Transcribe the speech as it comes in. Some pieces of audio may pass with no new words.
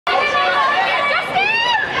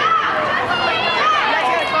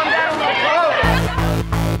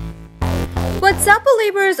What's up,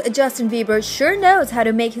 Beliebers? Justin Bieber sure knows how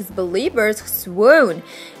to make his Beliebers swoon.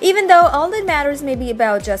 Even though all that matters may be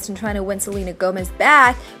about Justin trying to win Selena Gomez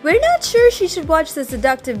back, we're not sure she should watch the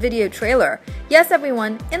seductive video trailer. Yes,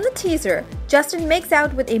 everyone, in the teaser, Justin makes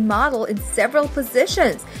out with a model in several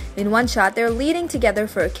positions. In one shot, they're leading together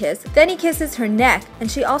for a kiss, then he kisses her neck, and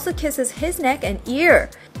she also kisses his neck and ear.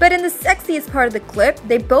 But in the sexiest part of the clip,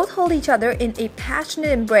 they both hold each other in a passionate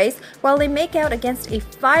embrace while they make out against a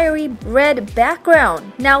fiery red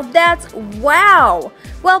background. Now that's wow!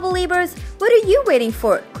 Well, Beliebers, what are you waiting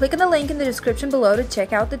for? Click on the link in the description below to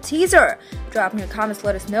check out the teaser. Drop in your comments,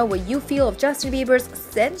 let us know what you feel of Justin Bieber's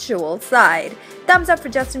sensual side. Thumbs up for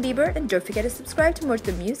Justin Bieber, and don't forget to subscribe to More to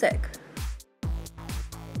the Music.